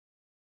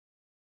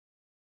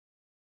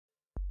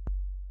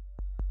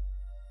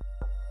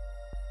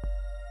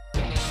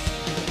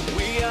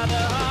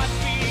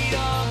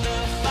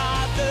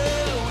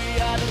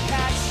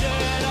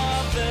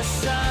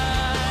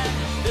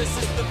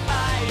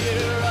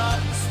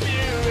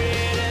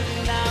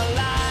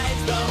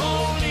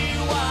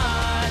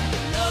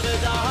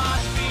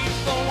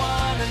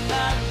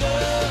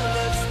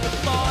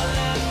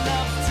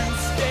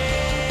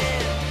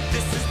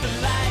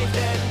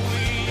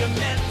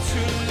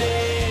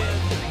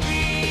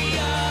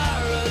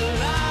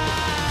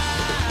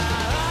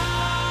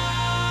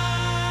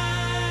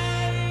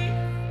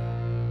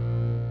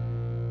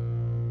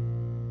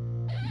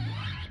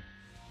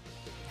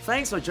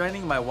Thanks for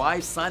joining my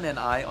wife, son, and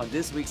I on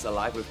this week's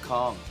Alive with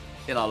Kong.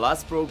 In our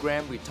last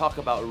program, we talked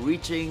about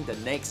reaching the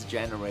next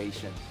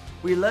generation.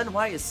 We learned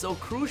why it's so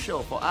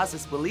crucial for us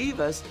as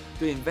believers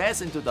to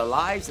invest into the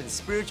lives and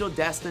spiritual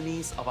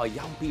destinies of our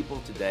young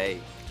people today.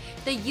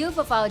 The youth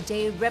of our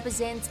day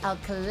represents our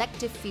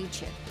collective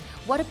future.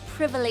 What a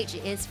privilege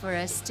it is for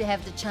us to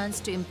have the chance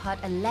to impart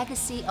a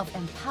legacy of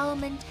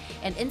empowerment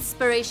and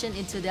inspiration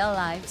into their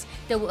lives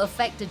that will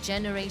affect the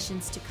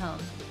generations to come.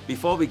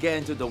 Before we get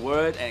into the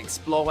Word and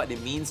explore what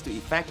it means to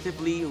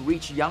effectively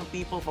reach young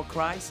people for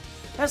Christ,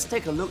 let's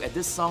take a look at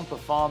this song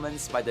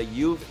performance by the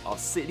youth of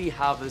City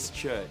Harvest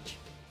Church.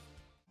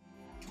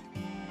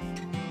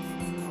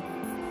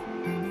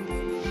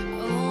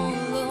 All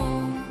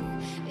alone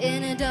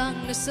in the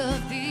darkness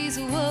of this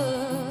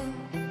world,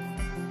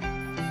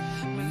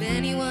 will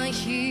anyone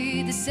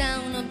hear the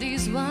sound of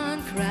this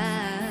one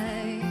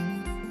cry?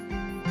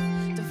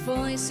 The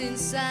voice in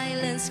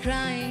silence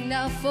crying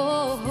out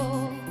for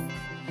hope.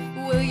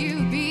 Will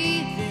you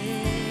be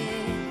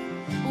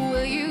there?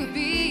 Will you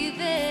be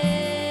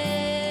there?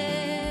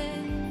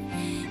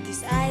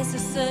 These eyes are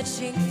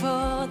searching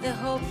for the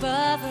hope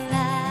of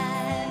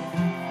life.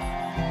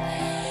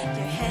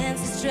 Your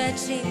hands are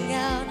stretching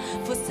out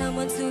for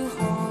someone to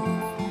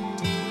hold.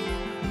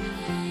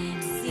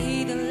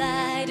 See the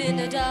light in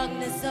the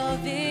darkness of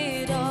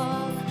it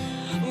all.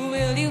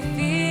 Will you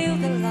feel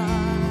the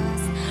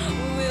loss?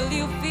 Will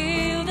you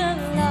feel the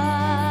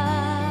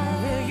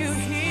loss? Will you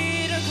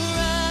hear the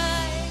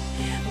cry?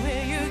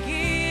 Will you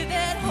give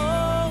that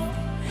hope?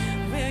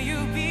 Will you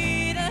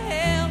be the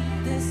help?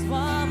 This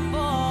one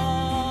voice.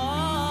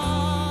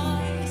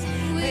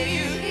 Will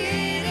you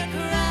hear the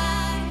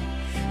cry?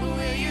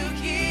 Will you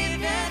give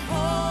that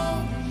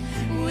hope?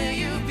 Will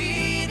you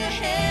be the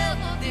help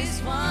of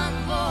this one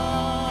voice?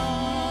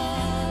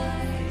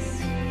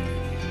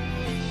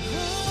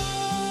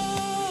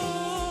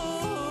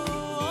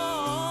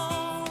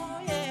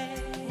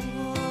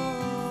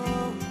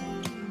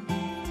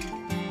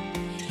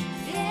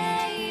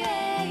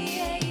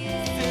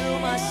 Fill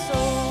my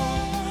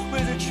soul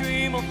with a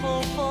dream of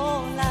hope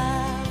for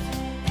life.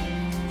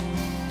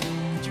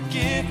 You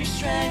give me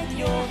strength,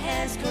 your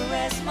hands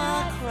caress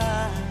my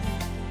cry.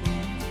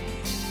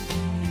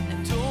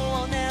 And though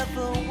I'll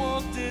never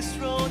walk this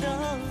road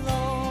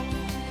alone,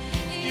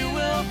 you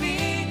will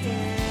be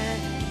there.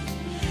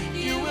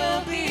 You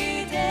will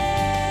be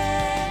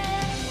there.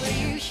 Will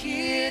you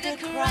hear the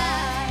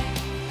cry?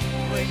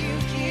 Will you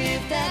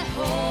give that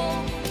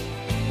hope?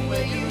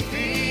 Will you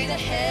be the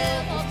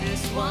help of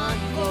this one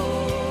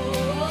voice?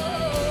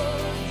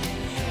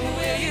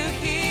 Will you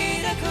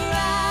hear the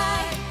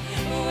cry?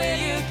 Will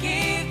you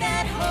give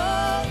that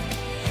hope?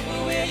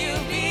 Will you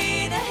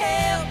be the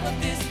help of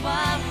this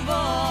one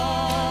voice?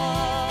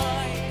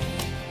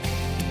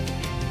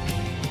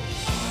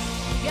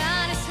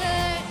 God has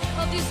heard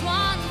of this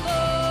one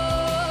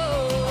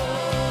voice.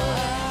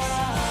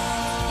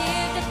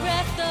 Give the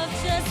breath of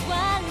just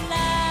one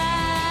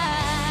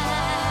life.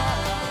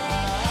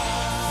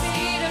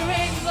 See the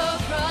rainbow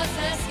across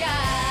the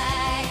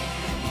sky,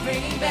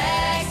 bringing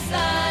back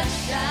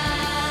sunshine.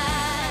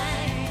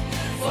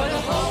 For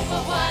the hope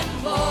of one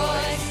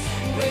voice,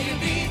 will you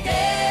be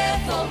there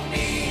for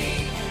me?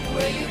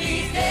 Will you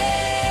be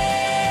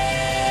there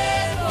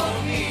for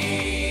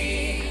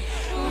me?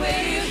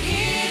 Will you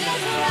hear the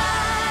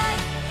cry?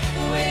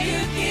 Will you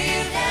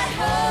give that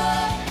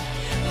hope?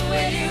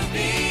 Will you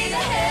be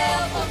the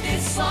help of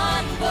this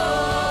one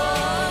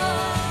voice?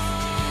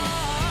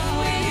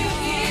 Will you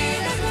hear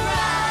the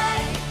cry?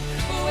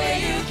 Will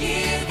you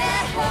give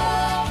that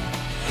hope?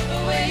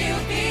 Will you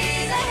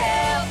be the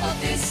help of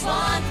this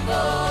one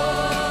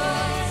voice?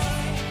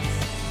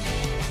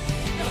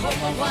 The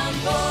hope of one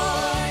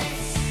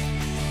voice,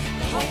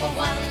 the hope of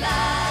one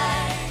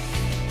life,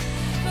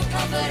 for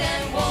comfort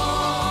and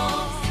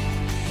warmth,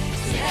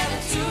 to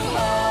heaven to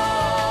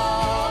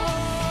hold.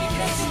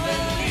 Because you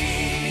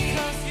believe,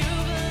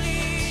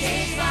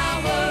 change my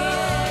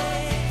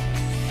world.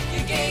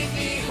 You gave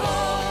me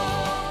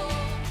hope,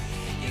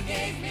 you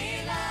gave me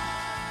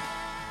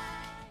life.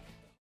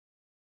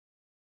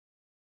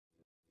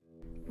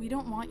 We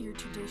don't want your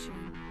tradition.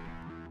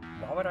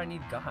 Why would I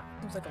need God?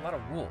 Seems like a lot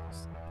of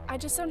rules. I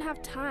just don't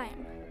have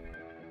time.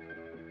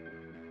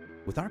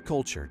 With our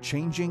culture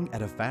changing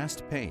at a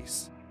fast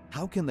pace,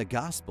 how can the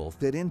gospel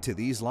fit into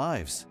these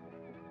lives?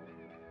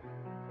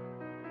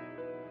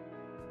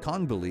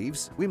 Kong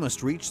believes we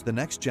must reach the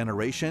next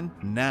generation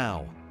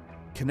now.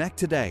 Connect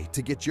today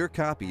to get your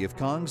copy of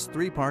Kong's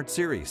 3-part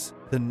series,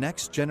 The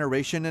Next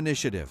Generation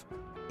Initiative.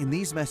 In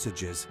these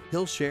messages,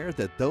 he'll share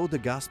that though the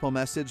gospel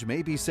message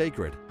may be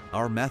sacred,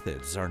 our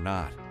methods are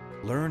not.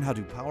 Learn how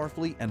to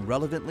powerfully and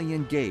relevantly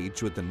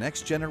engage with the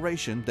next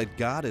generation that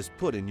God has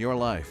put in your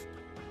life.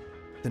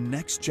 The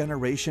Next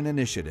Generation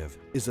Initiative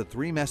is a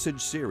 3-message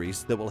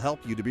series that will help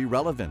you to be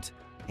relevant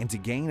and to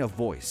gain a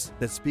voice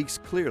that speaks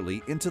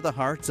clearly into the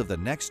hearts of the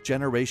next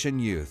generation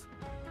youth.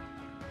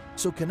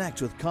 So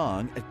connect with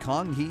Kong at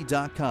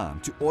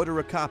konghee.com to order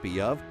a copy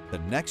of The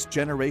Next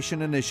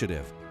Generation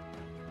Initiative.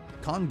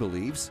 Kong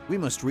believes we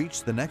must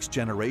reach the next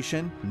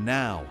generation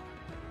now.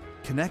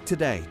 Connect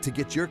today to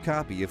get your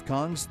copy of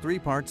Kong's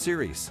 3-part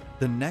series,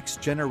 The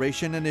Next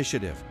Generation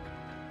Initiative.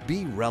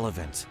 Be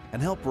relevant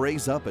and help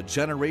raise up a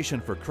generation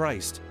for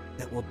Christ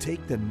that will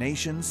take the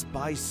nations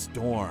by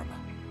storm.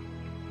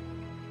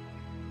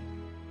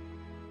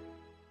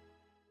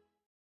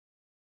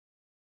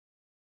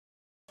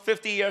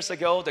 "50 years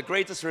ago, the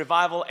greatest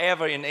revival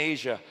ever in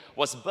Asia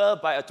was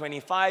birthed by a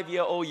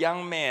 25-year-old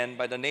young man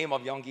by the name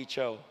of Yonggi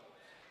Cho.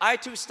 I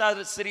too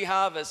started City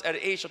Harvest at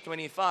the age of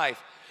 25,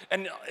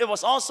 and it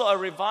was also a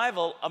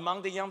revival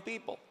among the young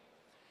people.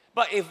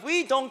 But if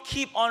we don't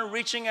keep on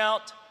reaching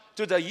out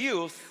to the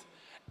youth,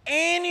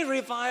 any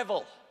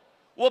revival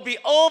will be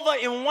over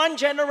in one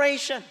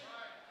generation.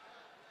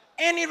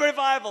 Any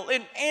revival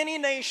in any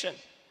nation.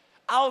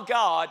 Our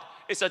God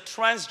is a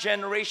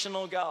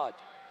transgenerational God.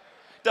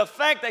 The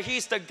fact that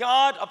He's the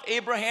God of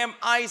Abraham,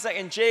 Isaac,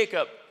 and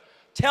Jacob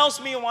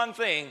tells me one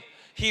thing.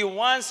 He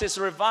wants His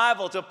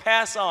revival to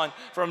pass on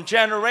from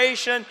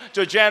generation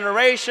to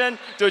generation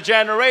to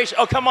generation.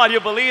 Oh, come on, you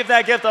believe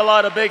that? Give the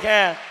Lord a big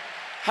hand.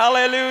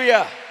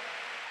 Hallelujah.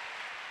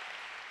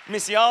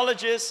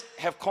 Missiologists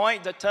have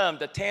coined the term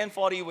the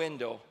 1040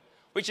 window,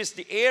 which is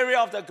the area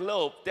of the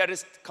globe that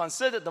is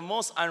considered the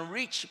most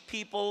unreached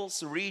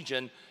people's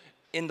region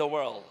in the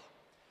world.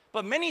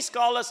 But many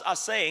scholars are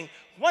saying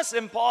what's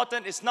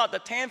important is not the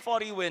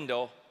 1040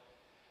 window,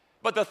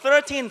 but the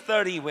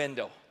 1330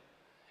 window.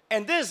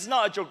 And this is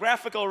not a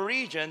geographical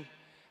region,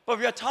 but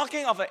we are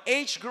talking of an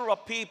age group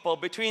of people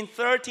between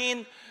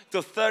 13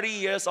 to 30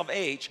 years of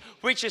age,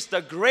 which is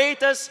the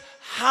greatest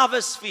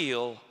harvest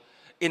field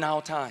in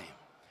our time.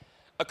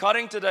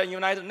 According to the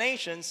United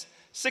Nations,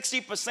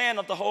 60%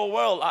 of the whole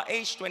world are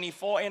age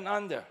 24 and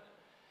under.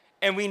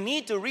 And we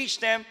need to reach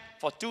them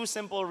for 2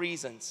 simple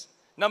reasons.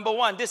 Number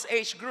one, this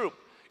age group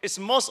is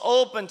most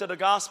open to the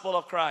gospel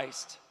of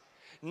Christ.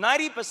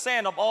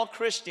 90% of all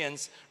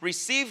Christians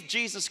receive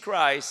Jesus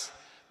Christ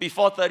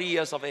before 30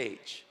 years of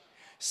age.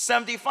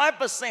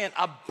 75%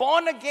 are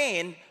born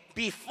again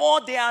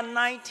before they are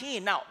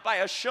 19. Now, by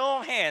a show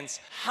of hands,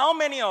 how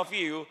many of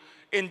you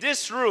in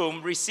this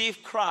room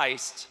received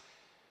Christ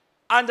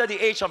under the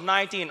age of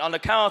 19? On the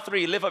count of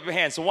 3, lift up your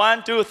hands.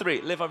 1, 2,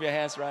 3. Lift up your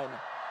hands right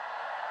now.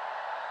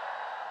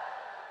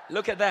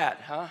 Look at that,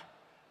 huh?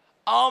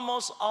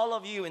 Almost all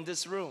of you in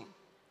this room.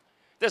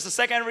 There's a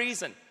second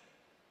reason.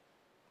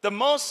 The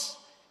most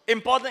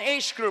important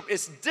age group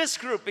is this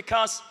group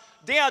because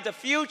they are the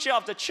future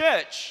of the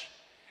church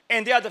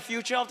and they are the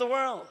future of the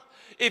world.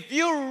 If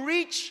you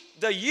reach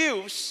the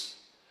youth,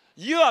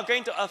 you are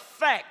going to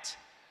affect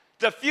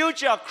the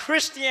future of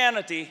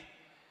Christianity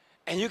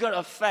and you're going to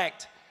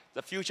affect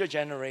the future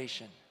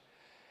generation.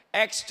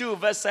 Acts 2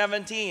 verse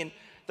 17,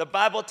 the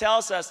Bible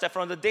tells us that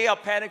from the day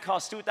of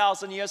Pentecost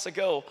 2,000 years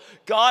ago,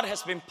 God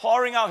has been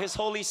pouring out His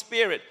Holy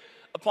Spirit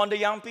upon the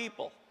young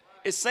people.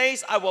 It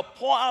says, I will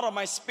pour out of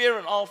my spirit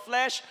on all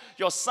flesh.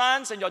 Your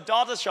sons and your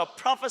daughters shall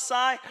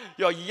prophesy.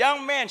 Your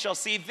young men shall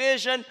see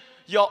vision.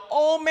 Your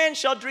old men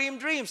shall dream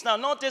dreams. Now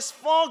notice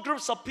 4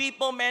 groups of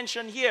people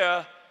mentioned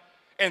here,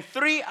 and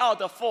 3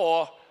 out of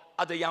 4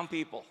 are the young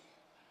people.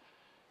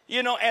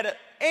 You know, at the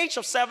age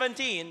of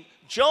 17,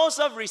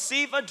 Joseph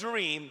received a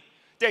dream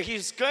that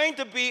he's going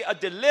to be a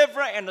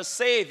deliverer and a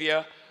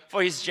savior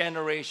for his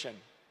generation.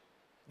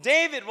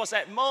 David was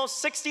at most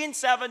 16,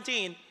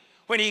 17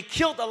 when he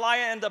killed the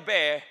lion and the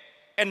bear,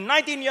 and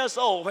 19 years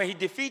old when he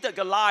defeated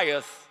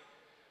Goliath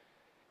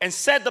and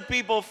set the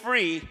people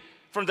free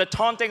from the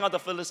taunting of the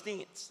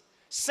Philistines.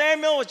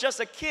 Samuel was just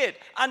a kid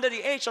under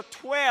the age of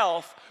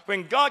 12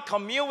 when God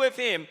communed with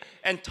him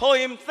and told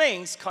him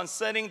things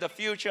concerning the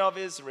future of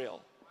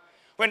Israel.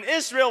 When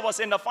Israel was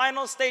in the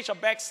final stage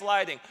of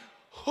backsliding,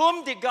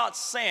 whom did God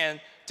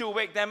send to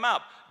wake them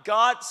up?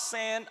 God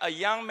sent a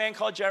young man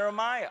called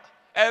Jeremiah.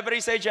 Everybody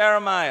say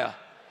Jeremiah.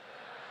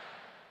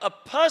 A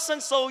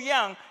person so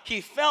young, he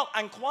felt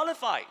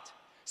unqualified.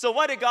 So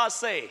what did God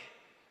say?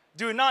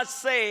 Do not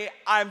say,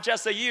 I'm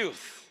just a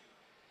youth.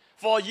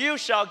 For you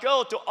shall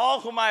go to all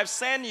whom I have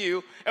sent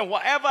you, and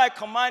whatever I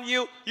command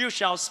you, you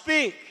shall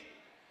speak.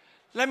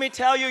 Let me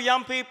tell you,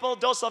 young people,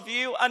 those of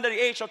you under the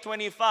age of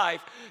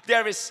 25,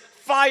 there is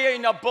fire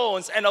in your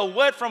bones and a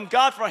word from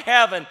God from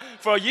heaven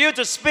for you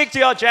to speak to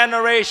your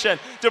generation,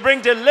 to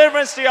bring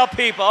deliverance to your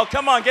people. Oh,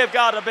 come on, give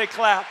God a big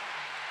clap.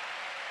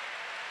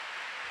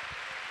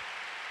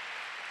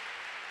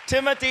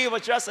 Timothy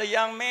was just a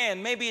young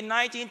man, maybe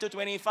 19 to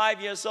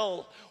 25 years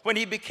old, when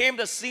he became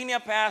the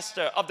senior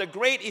pastor of the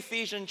great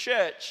Ephesian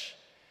church,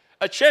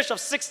 a church of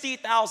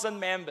 60,000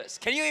 members.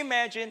 Can you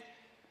imagine?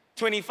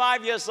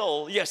 25 years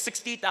old, you have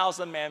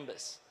 60,000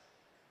 members.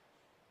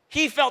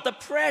 He felt the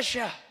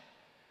pressure.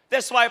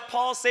 That's why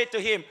Paul said to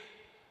him,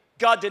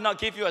 God did not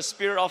give you a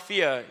spirit of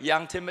fear,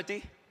 young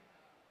Timothy,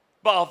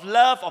 but of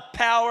love, of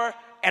power,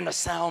 and a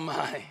sound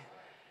mind.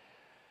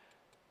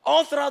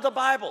 All throughout the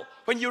Bible,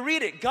 when you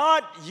read it,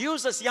 God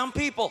uses young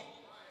people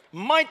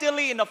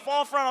mightily in the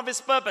forefront of His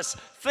purpose.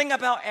 Think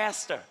about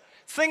Esther.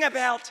 Think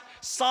about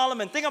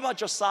Solomon. Think about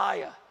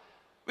Josiah.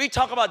 We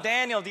talked about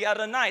Daniel the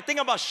other night. Think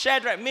about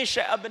Shadrach,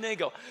 Meshach,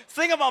 Abednego.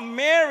 Think about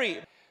Mary.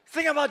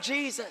 Think about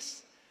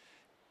Jesus.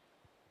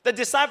 The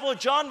disciple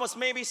John was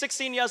maybe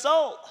 16 years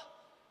old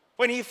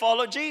when he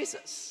followed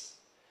Jesus.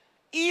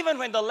 Even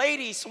when the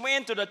ladies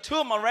went to the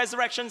tomb on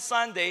Resurrection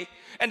Sunday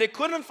and they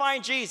couldn't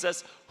find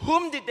Jesus,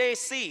 whom did they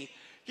see?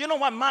 You know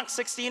what Mark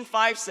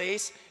 16:5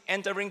 says?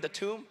 Entering the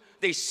tomb,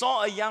 they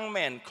saw a young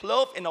man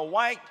clothed in a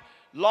white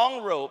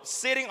long robe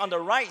sitting on the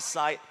right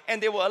side,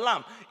 and they were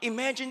alarmed.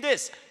 Imagine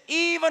this.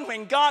 Even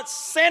when God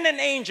sent an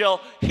angel,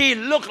 he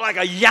looked like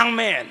a young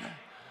man.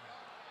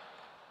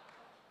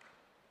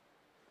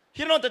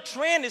 You know, the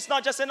trend is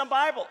not just in the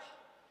Bible.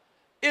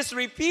 It's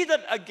repeated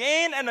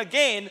again and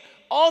again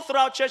all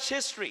throughout church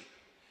history.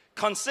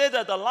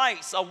 Consider the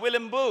likes of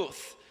William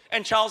Booth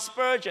and Charles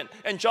Spurgeon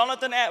and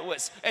Jonathan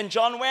Edwards and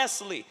John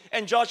Wesley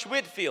and George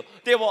Whitefield.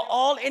 They were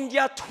all in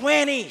their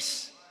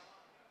 20s.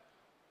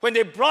 When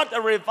they brought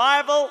a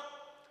revival,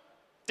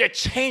 they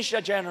changed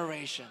their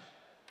generation.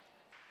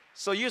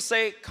 So you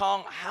say,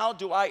 Kong, how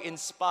do I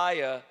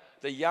inspire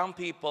the young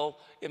people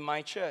in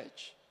my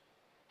church?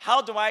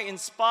 How do I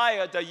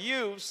inspire the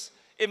youths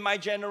in my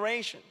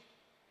generation?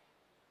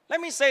 Let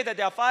me say that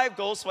there are 5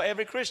 goals for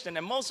every Christian,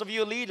 and most of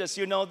you leaders,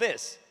 you know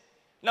this.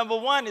 Number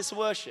 1 is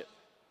worship.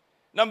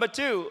 Number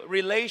 2,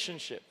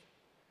 relationship.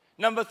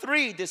 Number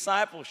 3,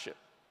 discipleship.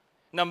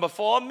 Number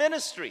 4,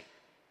 ministry.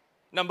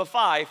 Number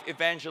 5,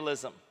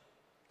 evangelism.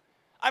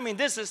 I mean,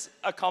 this is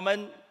a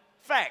common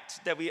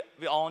fact that we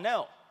all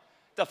know.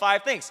 The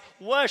 5 things.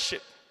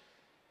 Worship.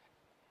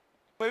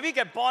 When we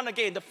get born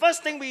again, the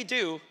first thing we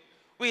do,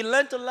 we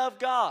learn to love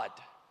God.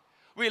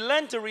 We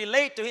learn to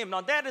relate to Him.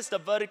 Now that is the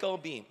vertical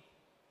beam.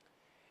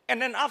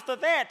 And then after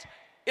that,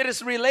 it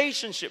is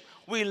relationship.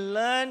 We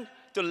learn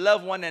to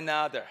love one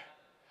another.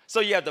 So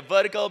you have the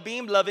vertical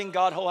beam, loving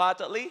God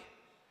wholeheartedly.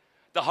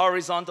 The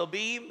horizontal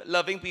beam,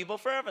 loving people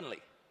fervently.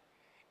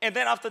 And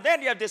then after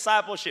that, you have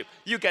discipleship.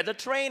 You get the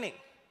training.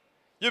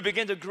 You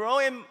begin to grow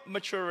in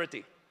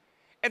maturity.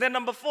 And then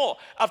number 4,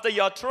 after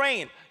you're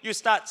trained, you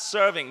start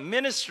serving,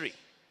 ministry.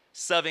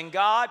 Serving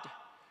God,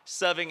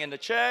 serving in the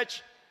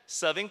church,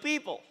 serving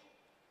people.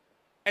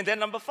 And then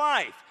number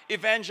 5,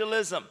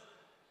 evangelism.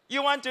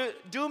 You want to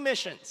do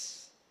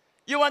missions.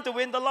 You want to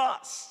win the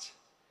lost.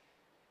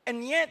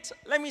 And yet,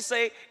 let me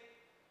say,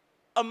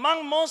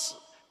 among most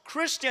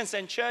Christians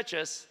and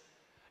churches,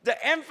 the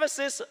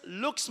emphasis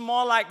looks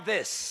more like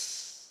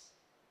this.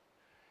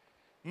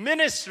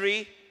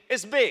 Ministry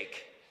is big.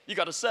 You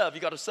got to serve,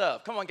 you got to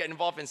serve. Come on, get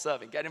involved in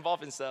serving. Get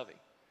involved in serving.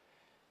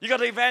 You got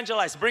to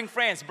evangelize. Bring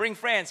friends, bring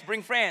friends,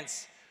 bring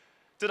friends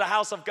to the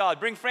house of God.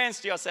 Bring friends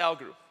to your cell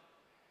group.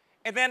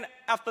 And then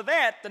after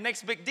that, the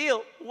next big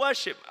deal,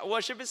 worship.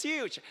 Worship is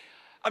huge.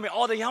 I mean,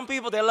 all the young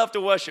people, they love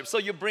to worship. So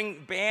you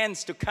bring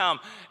bands to come.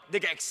 They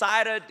get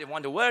excited. They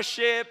want to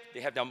worship. They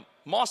have their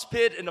mosh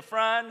pit in the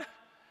front.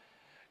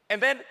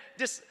 And then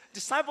this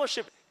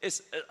discipleship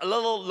is a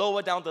little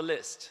lower down the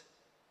list.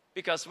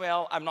 Because,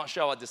 well, I'm not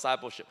sure about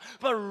discipleship.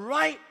 But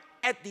right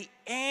at the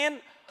end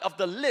of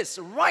the list,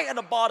 right at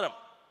the bottom,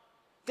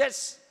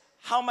 that's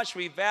how much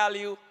we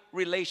value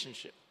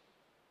relationship.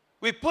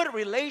 We put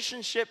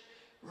relationship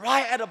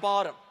right at the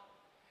bottom.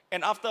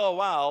 And after a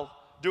while,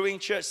 doing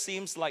church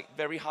seems like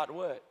very hard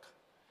work.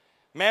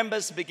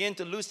 Members begin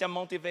to lose their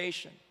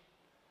motivation.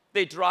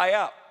 They dry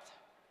up.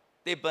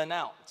 They burn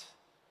out.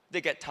 They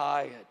get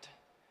tired.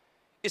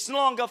 It's no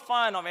longer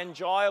fun or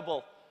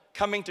enjoyable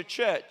coming to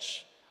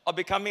church or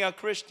becoming a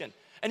Christian.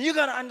 And you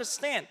got to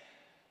understand,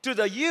 to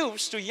the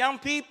youths, to young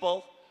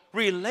people,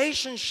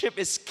 relationship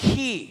is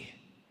key.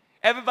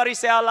 Everybody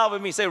say out loud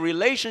with me, say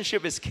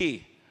relationship is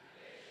key.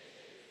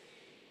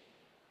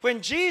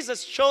 When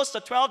Jesus chose the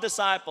 12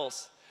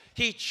 disciples,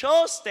 He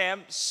chose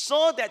them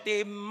so that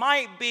they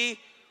might be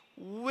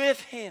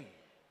with Him.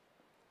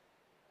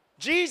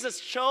 Jesus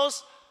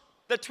chose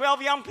the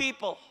 12 young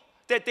people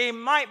that they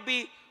might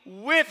be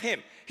with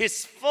Him.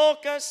 His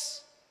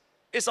focus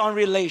is on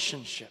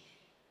relationship.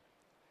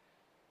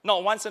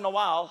 Not once in a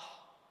while,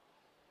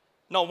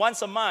 not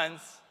once a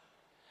month,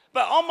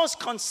 but almost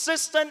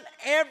consistent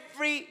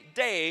every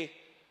day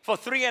for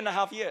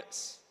 3.5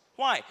 years.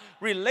 Why?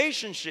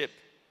 Relationship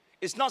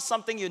is not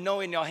something you know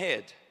in your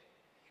head.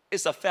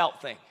 It's a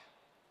felt thing.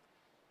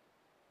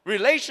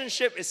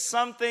 Relationship is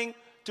something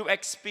to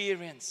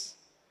experience.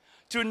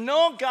 To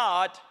know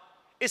God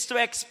is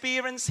to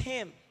experience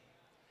Him.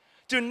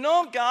 To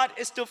know God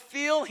is to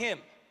feel Him.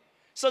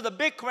 So the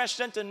big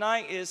question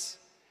tonight is,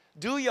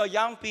 do your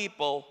young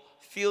people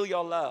feel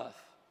your love?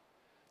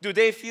 Do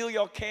they feel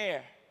your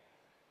care?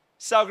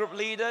 Cell group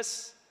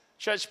leaders,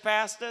 church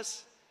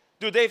pastors,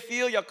 do they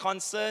feel your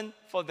concern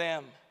for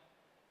them?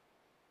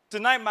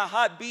 Tonight my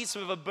heart beats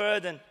with a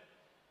burden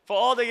for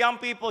all the young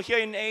people here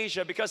in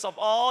Asia. Because of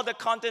all the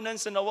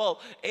continents in the world,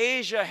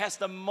 Asia has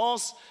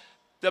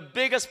the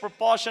biggest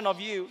proportion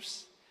of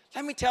youths.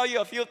 Let me tell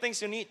you a few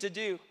things you need to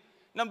do.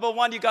 Number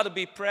 1, you got to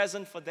be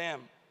present for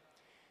them.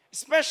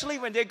 Especially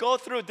when they go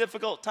through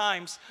difficult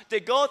times, they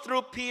go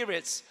through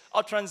periods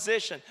of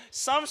transition.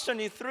 Psalms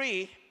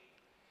 23,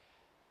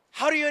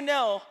 how do you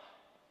know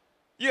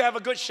you have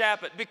a good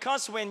shepherd,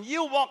 because when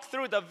you walk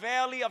through the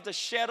valley of the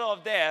shadow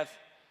of death,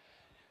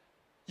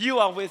 you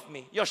are with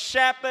me. Your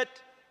shepherd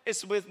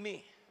is with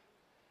me.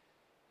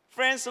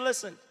 Friends,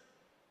 listen.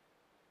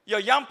 Your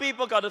young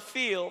people got to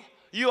feel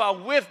you are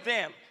with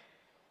them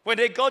when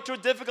they go through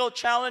difficult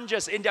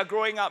challenges in their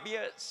growing up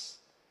years.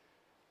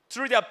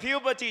 Through their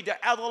puberty, their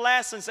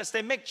adolescence, as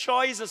they make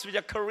choices with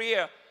their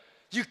career,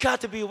 you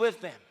got to be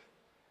with them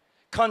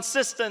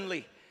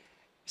consistently.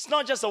 It's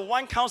not just a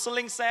one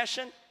counseling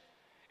session.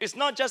 It's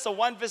not just a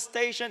one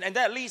visitation. And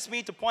that leads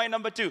me to point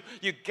number 2.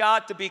 You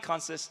got to be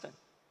consistent.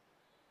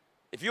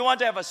 If you want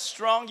to have a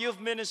strong youth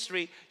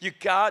ministry, you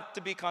got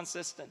to be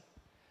consistent.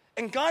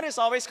 And God is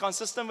always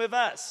consistent with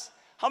us.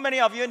 How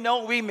many of you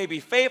know we may be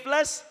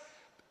faithless?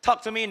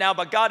 Talk to me now,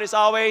 but God is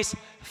always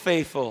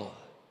faithful.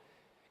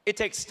 It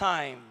takes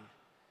time,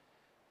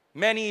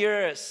 many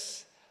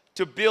years,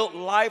 to build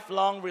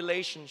lifelong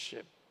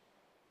relationship.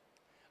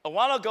 A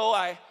while ago,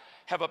 I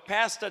have a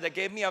pastor that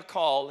gave me a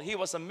call. He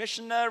was a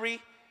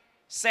missionary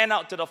sent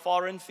out to the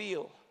foreign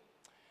field.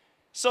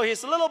 So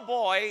his little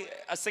boy,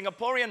 a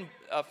Singaporean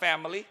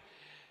family,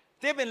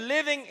 they've been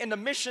living in the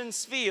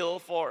missions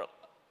field for,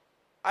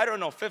 I don't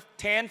know,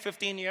 10,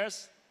 15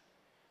 years.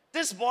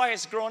 This boy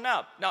has grown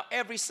up. Now,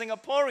 every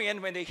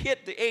Singaporean, when they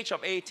hit the age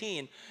of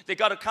 18, they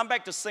got to come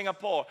back to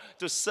Singapore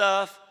to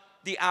serve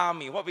the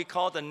army, what we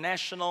call the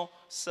national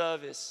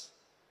service.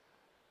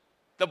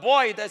 The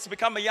boy that's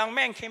become a young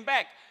man came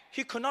back.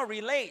 He could not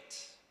relate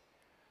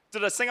to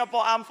the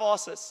Singapore Armed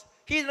Forces.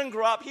 He didn't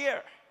grow up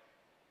here.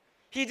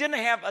 He didn't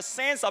have a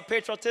sense of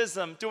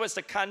patriotism towards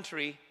the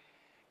country.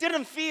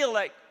 Didn't feel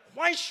like,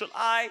 why should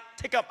I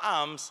take up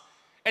arms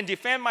and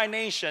defend my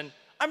nation?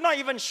 I'm not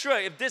even sure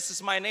if this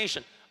is my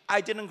nation. I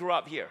didn't grow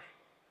up here.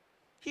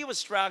 He was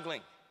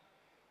struggling.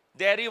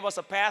 Daddy was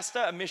a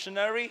pastor, a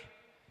missionary.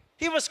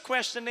 He was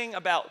questioning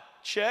about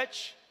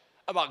church,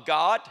 about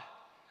God,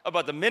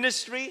 about the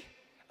ministry,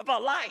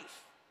 about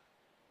life.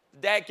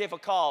 Dad gave a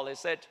call. He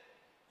said,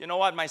 you know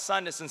what, my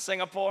son is in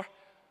Singapore.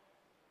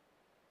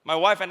 My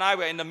wife and I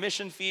were in the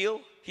mission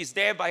field. He's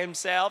there by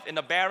himself in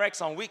the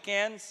barracks on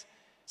weekends.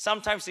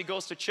 Sometimes he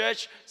goes to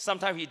church,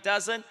 sometimes he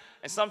doesn't,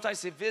 and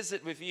sometimes he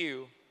visits with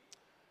you.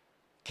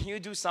 Can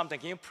you do something?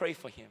 Can you pray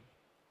for him?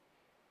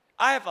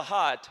 I have a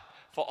heart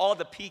for all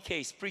the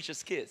PKs,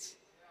 preachers' kids.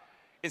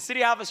 In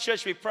City Harvest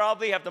Church, we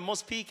probably have the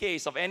most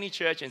PKs of any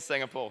church in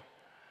Singapore.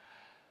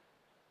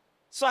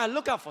 So I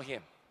look out for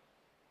him.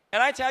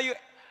 And I tell you,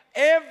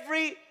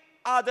 every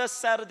other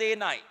Saturday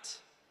night,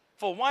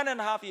 for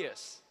 1.5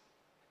 years,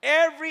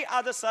 every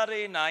other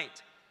Saturday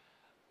night,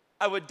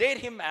 I would date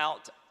him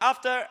out.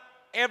 After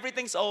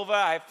everything's over,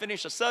 I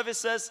finished the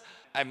services,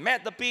 I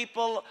met the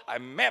people, I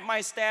met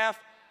my staff.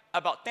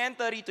 About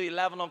 10:30 to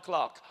 11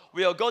 o'clock,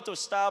 we'll go to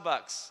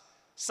Starbucks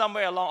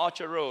somewhere along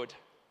Orchard Road.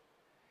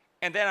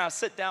 And then I'll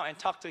sit down and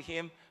talk to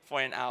him for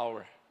an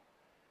hour.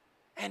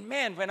 And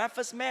man, when I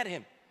first met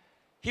him,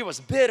 he was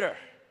bitter.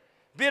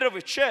 Bitter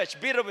with church,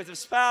 bitter with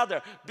his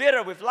father,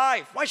 bitter with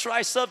life. Why should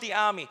I serve the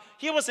army?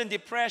 He was in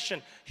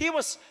depression. He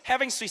was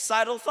having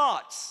suicidal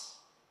thoughts.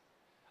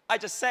 I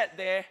just sat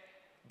there,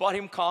 bought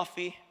him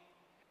coffee,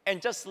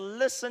 and just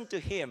listened to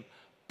him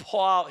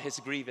pour out his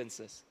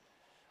grievances.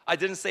 I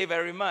didn't say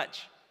very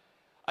much.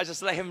 I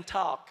just let him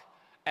talk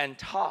and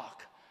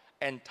talk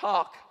and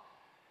talk.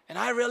 And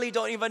I really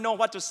don't even know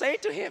what to say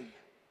to him.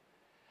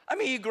 I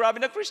mean, he grew up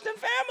in a Christian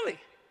family.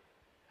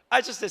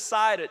 I just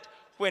decided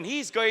when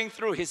he's going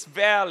through his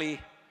valley,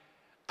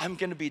 I'm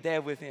going to be there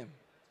with him.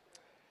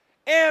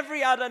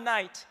 Every other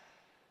night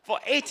for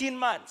 18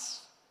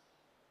 months.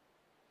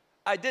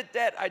 I did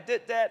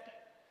that.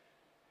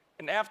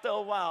 And after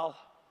a while,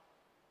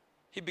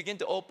 he began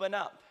to open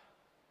up.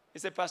 He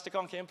said, Pastor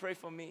Kong, can you pray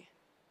for me?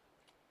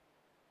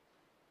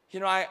 You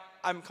know,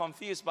 I'm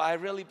confused, but I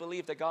really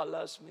believe that God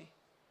loves me.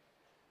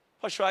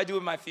 What should I do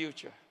in my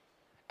future?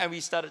 And we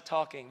started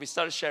talking. We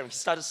started sharing. He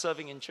started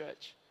serving in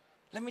church.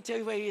 Let me tell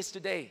you where he is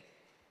today.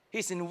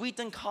 He's in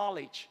Wheaton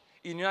College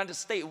in the United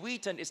States.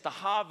 Wheaton is the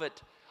Harvard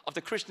of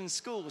the Christian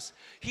schools.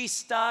 He's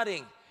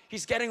studying.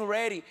 He's getting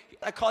ready.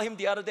 I called him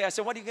the other day. I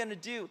said, what are you going to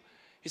do?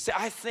 He said,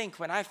 I think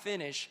when I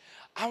finish,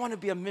 I want to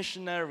be a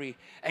missionary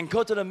and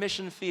go to the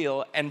mission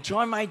field and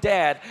join my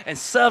dad and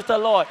serve the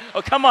Lord.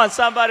 Oh, come on,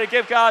 somebody,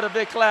 give God a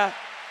big clap.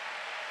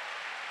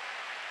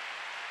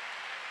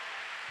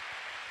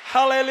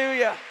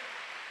 Hallelujah.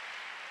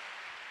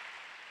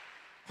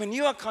 When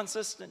you are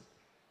consistent,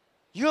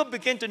 you'll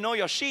begin to know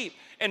your sheep.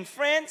 And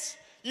friends,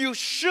 you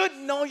should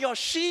know your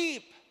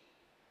sheep,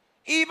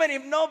 even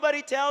if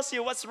nobody tells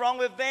you what's wrong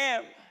with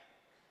them.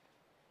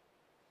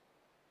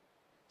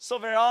 So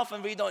very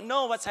often we don't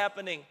know what's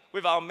happening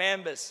with our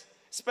members,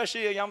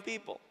 especially the young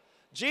people.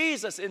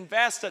 Jesus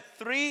invested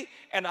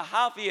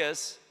 3.5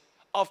 years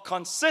of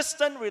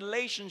consistent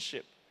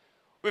relationship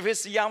with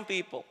his young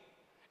people.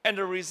 And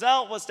the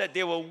result was that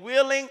they were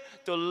willing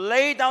to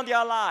lay down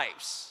their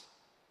lives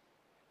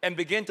and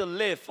begin to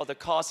live for the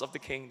cause of the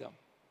kingdom.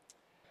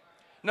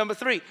 Number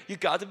 3, you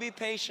got to be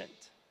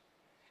patient.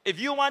 If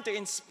you want to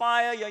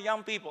inspire your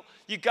young people,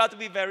 you got to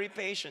be very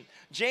patient.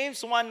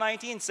 James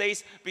 1:19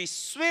 says, be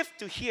swift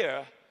to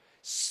hear,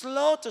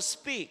 slow to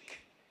speak,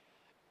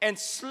 and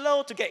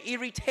slow to get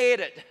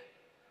irritated.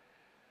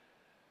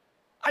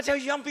 I tell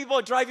you, young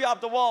people drive you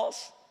up the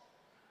walls.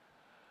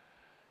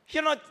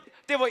 You know,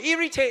 they will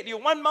irritate you.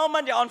 One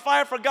moment they're on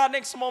fire for God,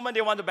 next moment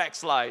they want to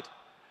backslide.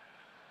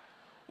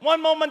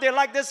 One moment they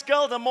like this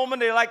girl, the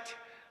moment they like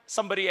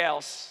somebody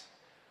else.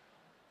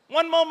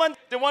 One moment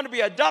they want to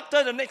be a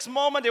doctor, the next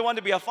moment they want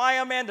to be a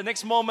fireman, the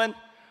next moment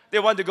they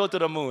want to go to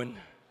the moon.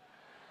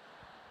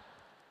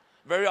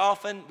 Very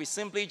often we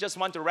simply just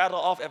want to rattle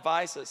off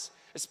advices,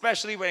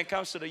 especially when it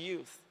comes to the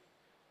youth.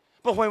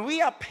 But when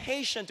we are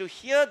patient to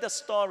hear the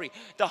story,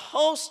 the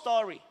whole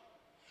story,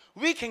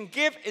 we can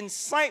give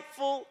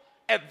insightful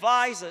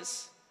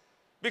advices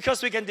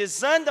because we can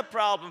discern the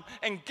problem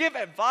and give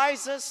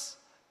advices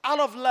out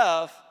of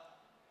love.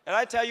 And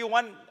I tell you,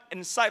 one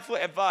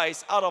insightful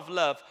advice out of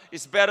love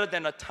is better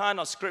than a ton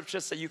of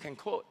scriptures that you can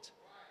quote.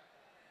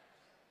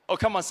 Oh,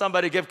 come on,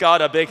 somebody give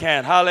God a big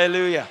hand.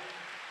 Hallelujah.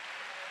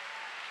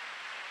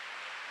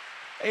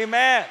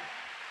 Amen.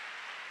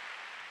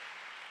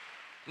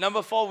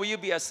 Number 4, will you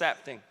be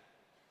accepting?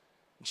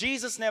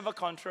 Jesus never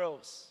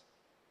controls.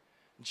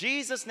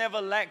 Jesus never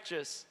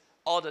lectures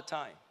all the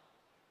time.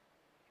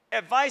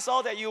 Advise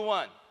all that you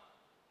want,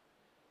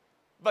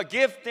 but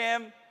give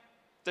them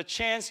the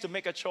chance to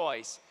make a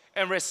choice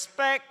and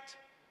respect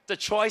the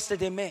choice that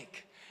they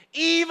make,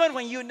 even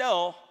when you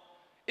know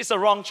it's a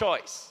wrong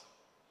choice.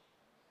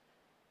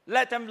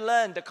 Let them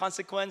learn the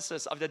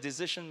consequences of their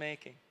decision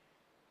making.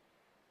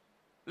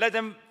 Let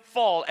them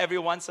fall every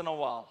once in a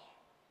while.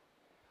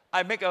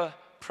 I make a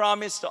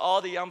promise to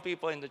all the young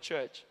people in the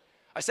church.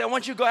 I say, I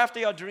want you to go after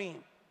your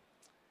dream.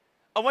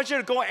 I want you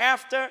to go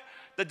after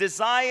the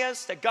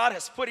desires that God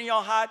has put in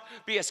your heart.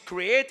 Be as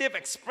creative,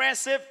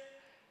 expressive.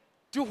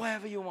 Do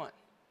whatever you want.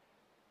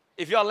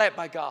 If you're led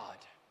by God.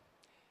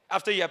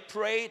 After you have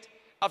prayed,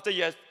 after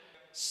you have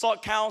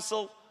sought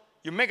counsel,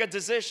 you make a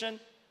decision,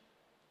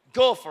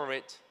 go for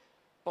it.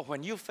 But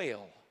when you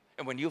fail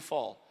and when you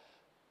fall,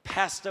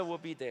 Pastor will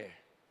be there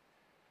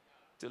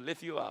to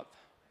lift you up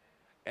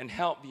and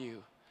help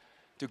you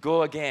to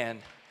go again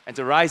and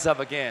to rise up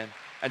again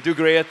and do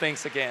greater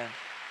things again.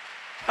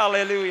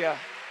 Hallelujah.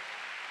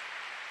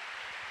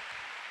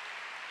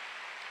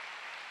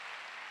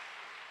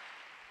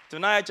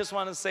 Tonight I just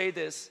want to say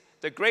this.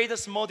 The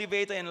greatest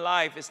motivator in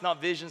life is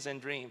not visions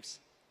and dreams.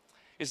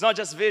 It's not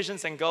just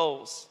visions and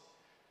goals.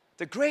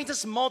 The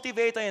greatest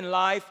motivator in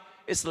life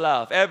is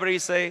love. Everybody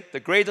say, the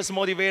greatest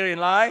motivator in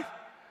life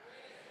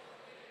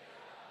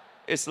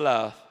is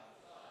love.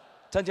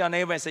 Turn to your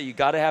neighbor and say, you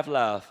got to have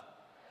love.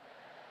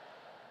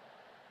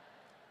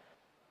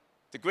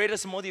 The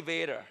greatest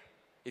motivator,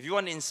 if you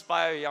want to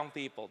inspire young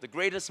people, the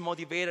greatest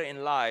motivator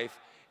in life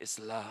is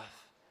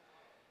love.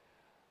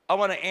 I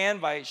want to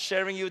end by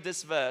sharing you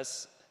this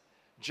verse,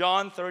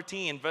 John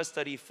 13, verse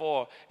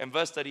 34 and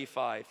verse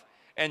 35.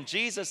 And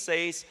Jesus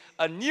says,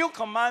 a new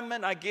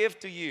commandment I give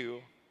to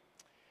you,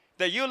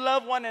 that you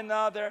love one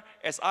another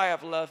as I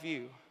have loved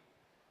you,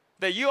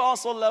 that you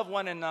also love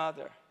one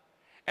another.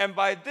 And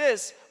by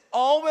this,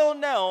 all will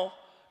know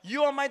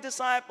you are my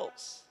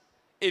disciples,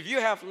 if you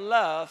have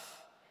love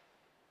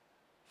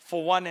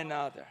for one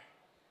another.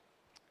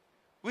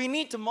 We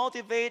need to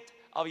motivate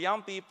our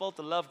young people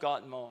to love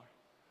God more.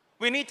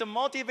 We need to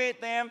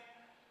motivate them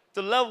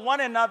to love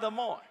one another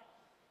more.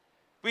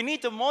 We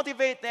need to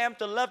motivate them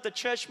to love the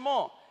church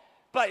more.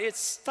 But it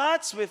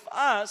starts with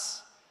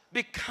us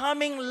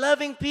becoming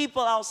loving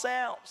people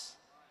ourselves,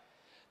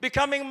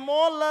 becoming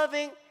more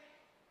loving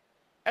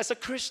as a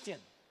Christian.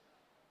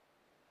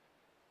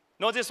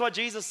 Notice what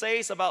Jesus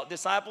says about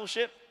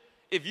discipleship.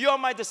 If you are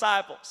my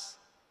disciples,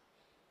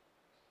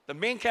 the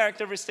main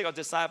characteristic of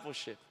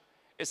discipleship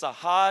is a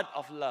heart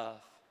of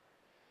love.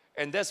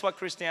 And that's what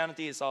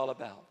Christianity is all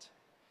about.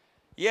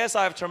 Yes,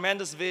 I have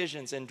tremendous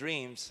visions and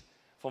dreams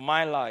for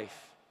my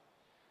life,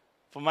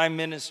 for my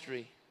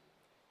ministry.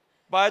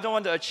 But I don't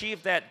want to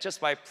achieve that just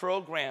by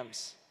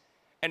programs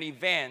and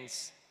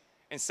events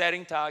and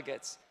setting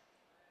targets.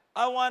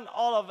 I want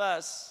all of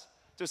us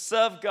to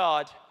serve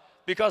God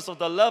because of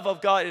the love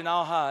of God in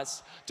our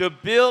hearts, to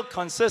build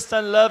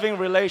consistent, loving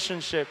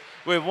relationship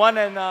with one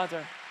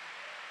another.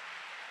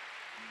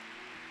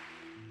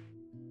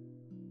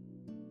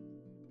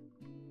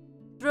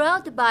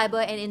 Throughout the Bible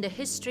and in the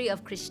history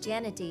of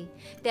Christianity,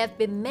 there have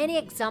been many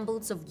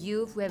examples of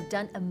youth who have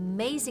done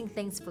amazing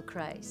things for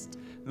Christ.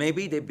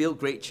 Maybe they built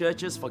great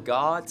churches for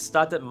God,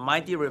 started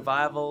mighty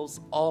revivals,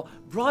 or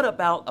brought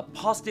about a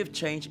positive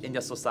change in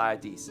their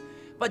societies.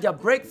 But their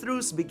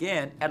breakthroughs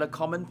began at a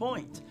common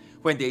point,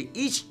 when they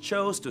each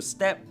chose to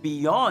step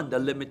beyond the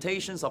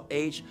limitations of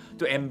age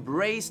to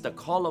embrace the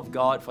call of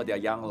God for their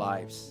young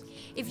lives.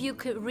 If you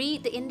could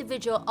read the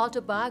individual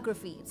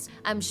autobiographies,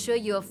 I'm sure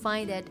you'll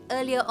find that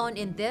earlier on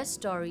in their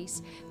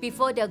stories,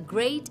 before their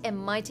great and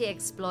mighty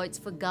exploits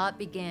for God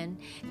began,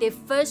 they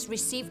first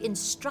received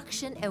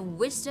instruction and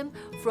wisdom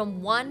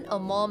from one or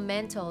more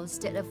mentors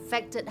that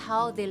affected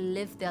how they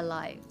lived their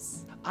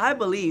lives. I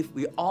believe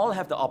we all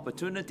have the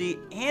opportunity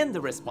and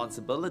the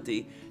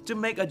responsibility to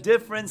make a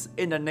difference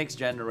in the next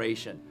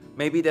generation.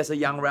 Maybe there's a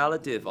young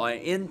relative or an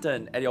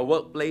intern at your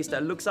workplace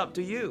that looks up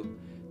to you.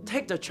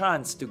 Take the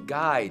chance to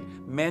guide,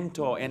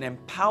 mentor, and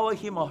empower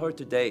him or her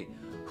today.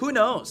 Who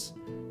knows?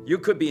 You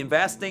could be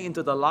investing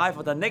into the life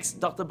of the next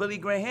Dr. Billy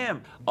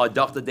Graham or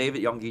Dr.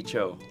 David Yonggi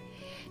Cho.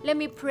 Let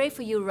me pray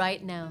for you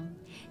right now.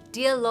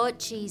 Dear Lord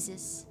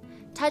Jesus,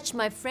 touch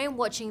my friend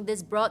watching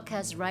this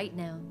broadcast right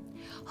now.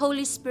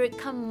 Holy Spirit,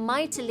 come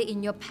mightily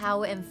in your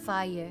power and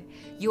fire.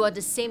 You are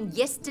the same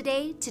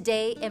yesterday,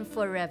 today, and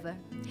forever.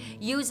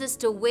 Use us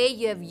the way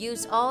you have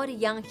used all the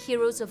young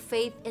heroes of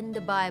faith in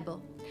the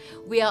Bible.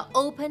 We are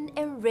open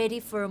and ready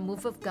for a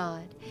move of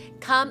God.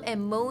 Come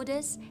and mold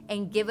us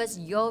and give us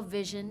your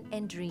vision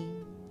and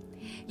dream.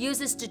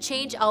 Use us to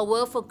change our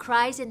world for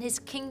Christ and His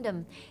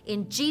kingdom.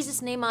 In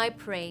Jesus' name I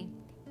pray.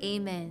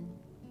 Amen.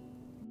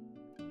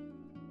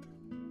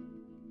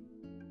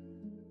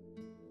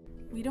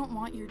 We don't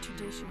want your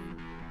tradition.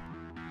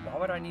 Why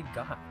would I need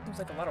God? Seems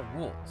like a lot of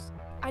rules.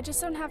 I just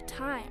don't have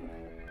time.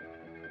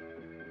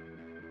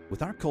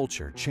 With our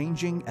culture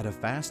changing at a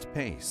fast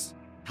pace,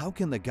 how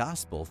can the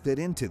gospel fit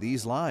into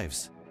these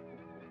lives?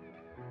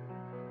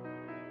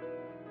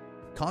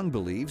 Kong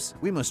believes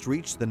we must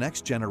reach the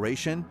next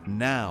generation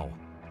now.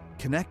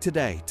 Connect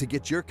today to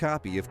get your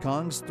copy of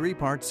Kong's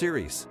 3-part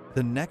series,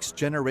 The Next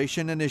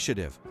Generation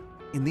Initiative.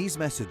 In these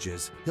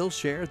messages, he'll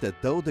share that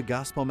though the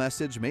gospel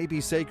message may be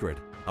sacred,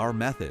 our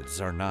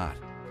methods are not.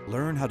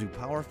 Learn how to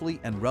powerfully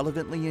and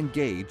relevantly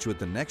engage with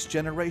the next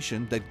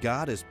generation that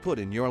God has put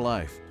in your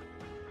life.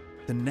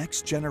 The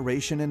Next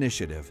Generation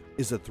Initiative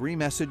is a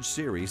 3-message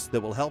series that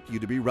will help you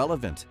to be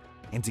relevant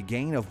and to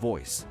gain a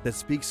voice that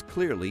speaks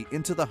clearly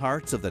into the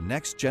hearts of the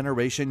next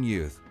generation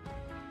youth.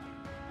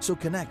 So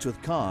connect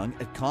with Kong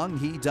at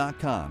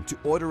konghee.com to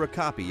order a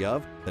copy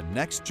of The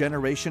Next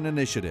Generation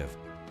Initiative.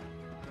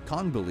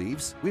 Kong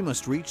believes we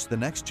must reach the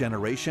next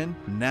generation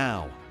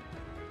now.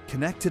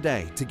 Connect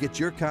today to get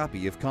your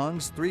copy of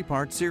Kong's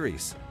 3-part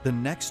series, The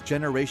Next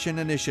Generation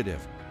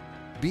Initiative.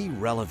 Be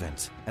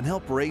relevant and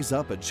help raise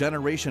up a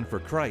generation for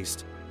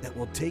Christ that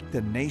will take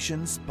the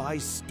nations by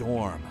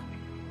storm.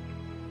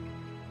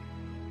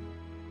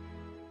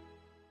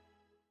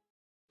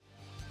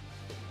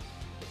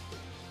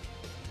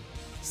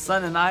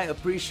 Son and I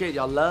appreciate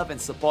your love and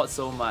support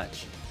so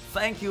much.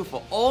 Thank you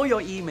for all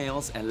your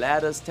emails and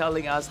letters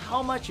telling us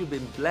how much you've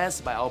been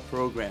blessed by our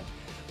program.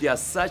 They are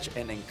such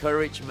an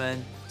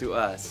encouragement to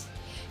us.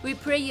 We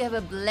pray you have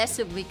a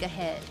blessed week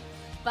ahead.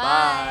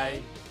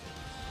 Bye.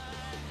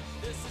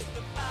 This is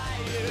the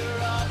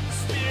fire of